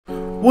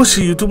What's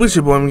up YouTube, it's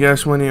your boy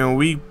Gas Money and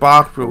we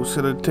back, bro.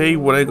 So today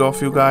what I got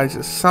for you guys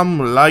is some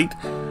light.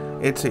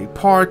 It's a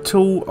part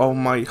 2 of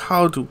my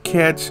how to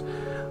catch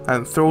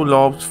and throw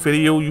lobs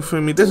video, you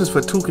feel me? This is for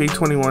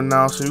 2K21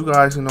 now, so you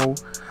guys know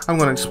I'm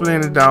gonna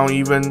explain it down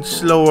even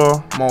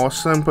slower, more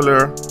simple,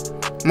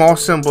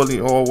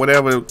 or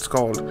whatever it's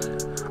called.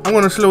 I'm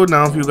gonna slow it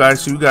down for you guys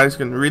so you guys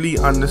can really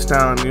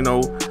understand, you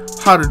know,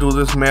 how to do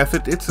this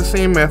method. It's the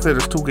same method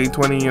as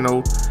 2K20, you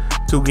know,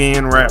 to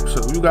gain reps. So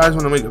if you guys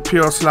want to make a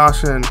pure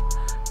slash and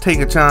take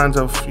a chance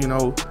of, you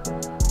know,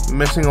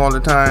 missing all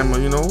the time, or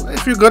you know,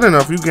 if you're good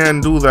enough you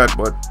can do that.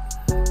 But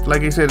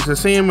like I said, it's the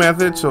same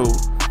method, so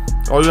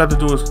all you have to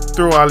do is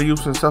throw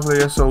alley-oops and stuff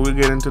like that. So we'll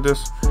get into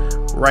this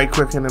right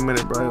quick in a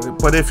minute, bro.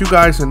 But if you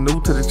guys are new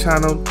to the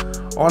channel,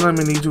 all I'm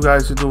gonna need you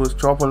guys to do is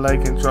drop a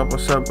like and drop a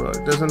sub, bro.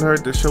 It doesn't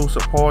hurt to show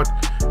support,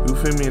 you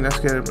feel me? And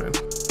let's get it, man.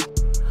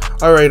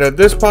 Alright, at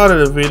this part of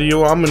the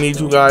video, I'm gonna need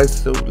you guys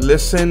to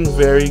listen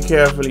very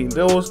carefully.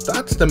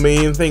 That's the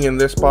main thing in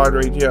this part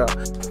right here.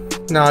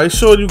 Now, I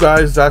showed you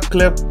guys that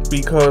clip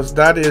because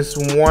that is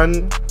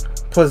one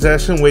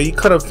possession where he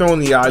could have thrown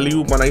the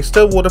alley-oop and I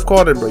still would have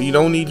caught it, but you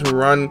don't need to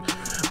run.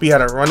 We had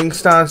a running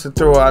stance to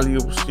throw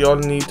alley-oops. Y'all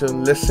need to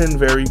listen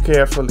very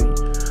carefully.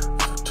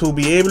 To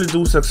be able to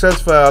do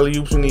successful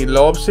alley-oops, you need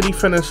Lob City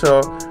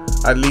finisher,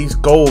 at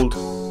least gold.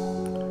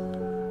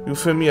 You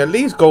feel me? At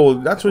least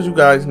gold. That's what you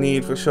guys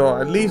need for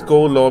sure. At least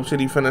gold Lob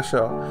City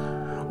finisher.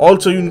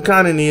 Also, you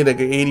kind of need like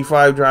an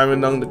 85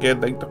 driving dunk to get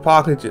like the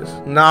packages.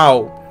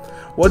 Now,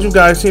 what you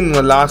guys seen in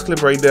the last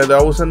clip right there,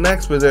 that was the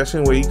next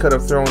possession where he could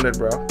have thrown it,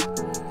 bro.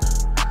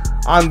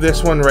 On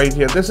this one right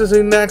here, this is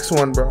the next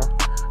one, bro.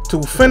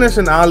 To finish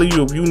an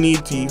alley-oop, you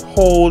need the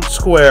hold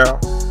square.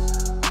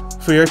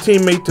 For your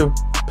teammate to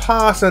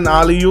pass an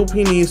alley-oop,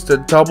 he needs to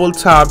double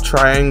tap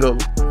triangle.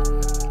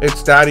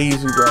 It's that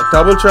easy, bro.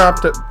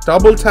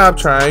 Double tap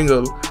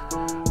triangle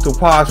to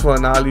pass for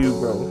an alley-oop,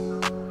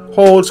 bro.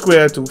 Hold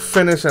square to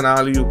finish an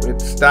alley-oop.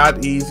 It's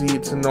that easy.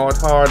 It's not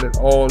hard at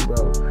all,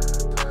 bro.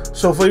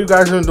 So for you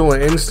guys who do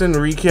an instant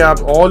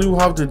recap, all you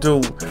have to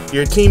do,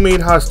 your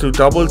teammate has to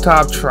double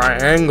tap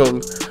triangle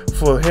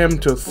for him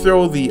to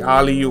throw the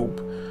alley-oop.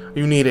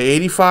 You need an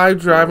 85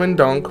 driving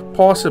dunk,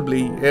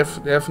 possibly.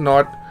 If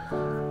not,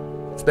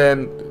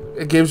 then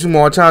it gives you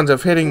more chance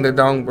of hitting the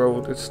dunk,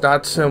 bro. It's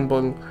that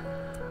simple.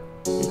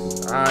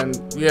 And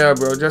yeah,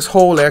 bro, just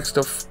hold X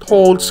to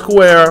hold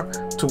square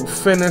to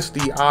finish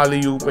the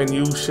alley-oop and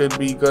you should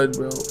be good,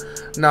 bro.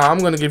 Now I'm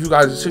gonna give you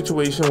guys a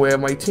situation where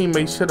my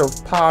teammate should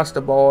have passed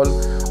the ball,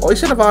 or he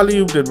should have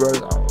alley-ooped it, bro.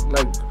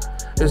 Like,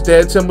 it's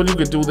dead simple. You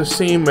could do the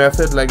same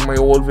method like my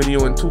old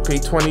video in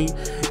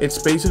 2K20.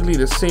 It's basically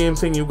the same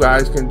thing you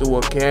guys can do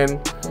again.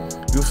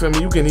 You feel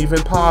me? You can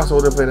even pass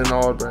out of it and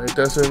all, bro. It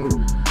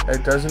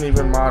doesn't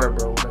even matter,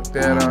 bro. Like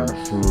that.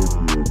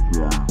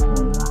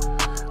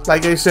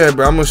 Like I said,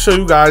 bro, I'm gonna show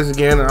you guys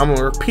again and I'm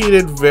gonna repeat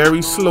it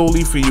very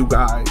slowly for you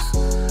guys.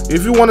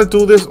 If you want to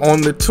do this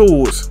on the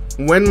tools,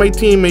 when my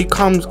teammate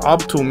comes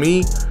up to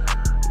me,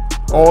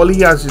 all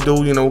he has to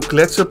do, you know,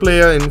 glitch a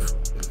player in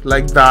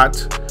like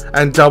that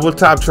and double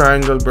tap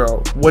triangle,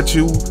 bro. What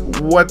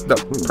the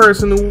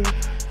person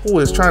who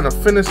is trying to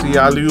finish the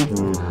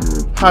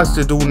alley-oop has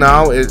to do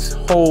now is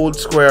hold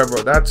square,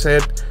 bro. That's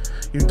it.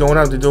 You don't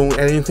have to do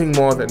anything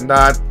more than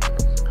that.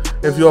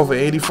 If you have an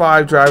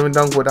 85 driving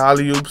dunk with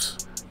alley-oops,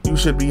 you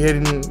should be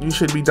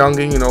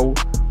dunking, you know,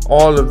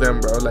 all of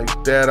them, bro.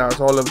 Like dead ass,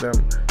 all of them.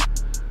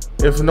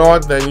 If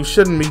not, then you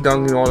shouldn't be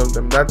dunking all of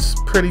them. That's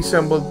pretty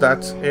simple.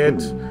 That's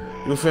it.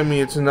 You feel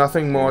me? It's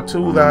nothing more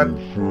to that.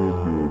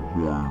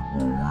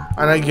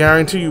 And I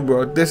guarantee you,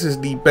 bro, this is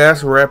the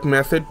best rep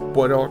method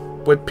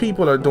what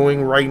people are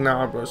doing right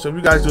now, bro. So if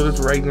you guys do this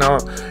right now,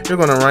 you're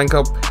gonna rank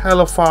up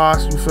hella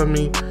fast. You feel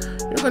me?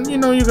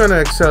 You're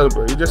gonna excel,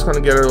 bro. You're just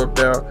gonna get it up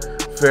there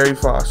very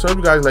fast. So if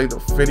you guys like the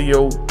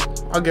video,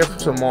 I'll get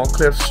some more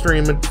clips,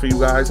 stream it for you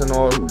guys and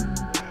all.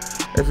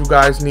 If you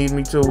guys need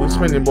me to, it's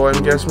been your boy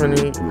Gas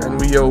Money,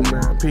 and we yo,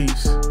 man.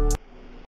 Peace.